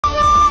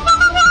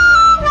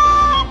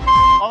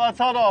a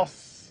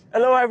todos.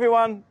 Hello,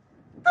 everyone.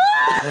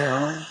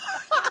 If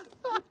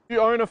you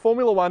own a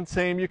Formula One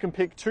team, you can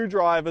pick 2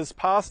 drivers,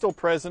 past or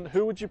present.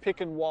 Who would you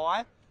pick and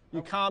why?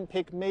 You can't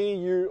pick me,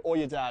 you, or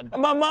your dad.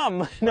 My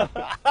mum. No.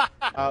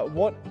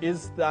 What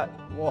is that?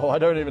 Whoa, I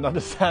don't even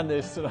understand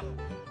this.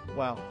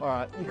 Wow, all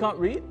right. You can't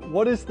read?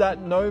 What is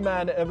that no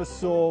man ever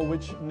saw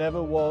which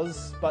never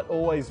was but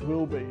always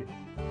will be?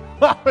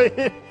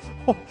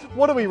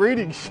 What are we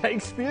reading,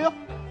 Shakespeare?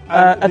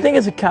 I think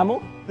it's a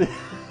camel.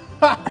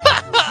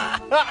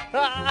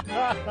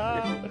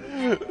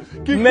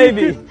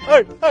 Maybe.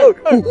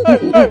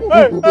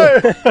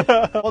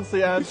 What's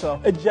the answer?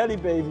 A jelly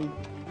baby.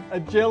 A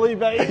jelly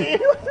baby.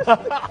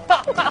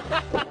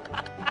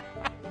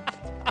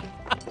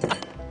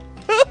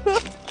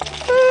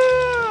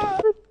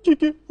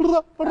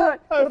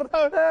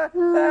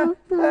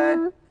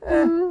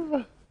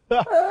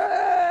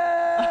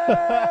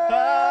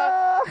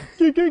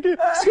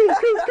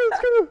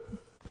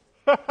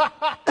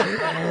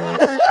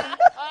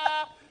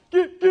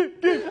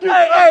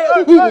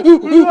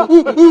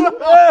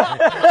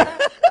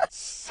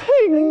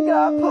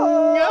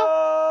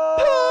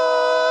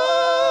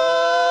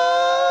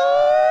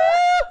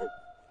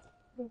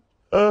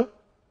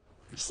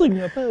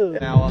 Singapore.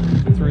 An hour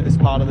through this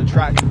part of the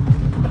track.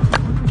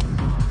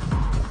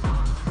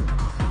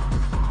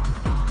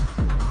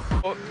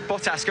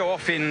 Bottas go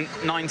off in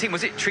 19.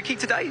 Was it tricky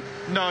today?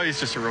 No, he's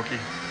just a rookie.